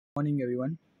Morning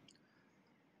everyone.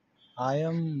 I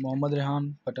am Mohammad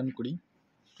Rehan Patankudi.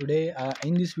 Today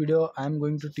in this video I am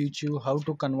going to teach you how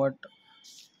to convert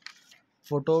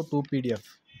photo to PDF.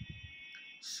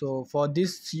 So for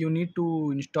this you need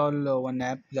to install one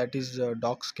app, that is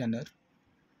Doc Scanner.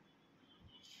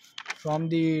 From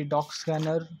the Doc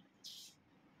Scanner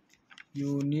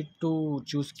you need to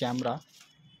choose camera.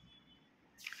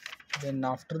 Then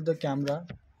after the camera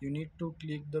you need to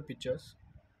click the pictures.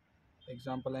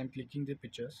 Example, I am clicking the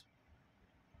pictures.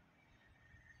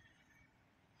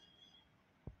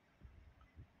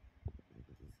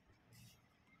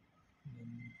 Then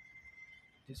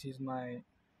this is my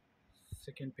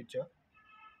second picture,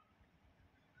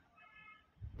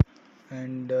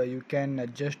 and you can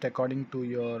adjust according to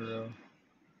your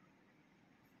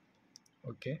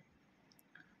okay.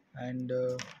 And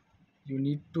you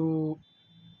need to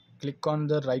click on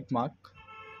the right mark.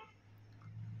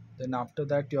 Then after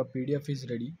that your PDF is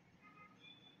ready.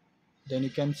 Then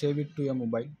you can save it to your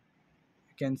mobile.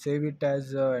 You can save it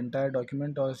as entire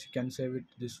document, or you can save it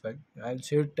this file. I'll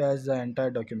save it as the entire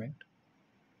document.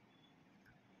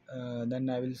 Then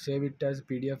I will save it as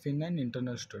PDF in an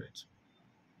internal storage.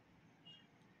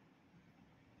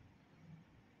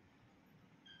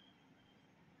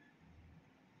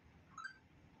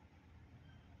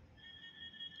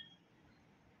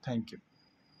 Thank you.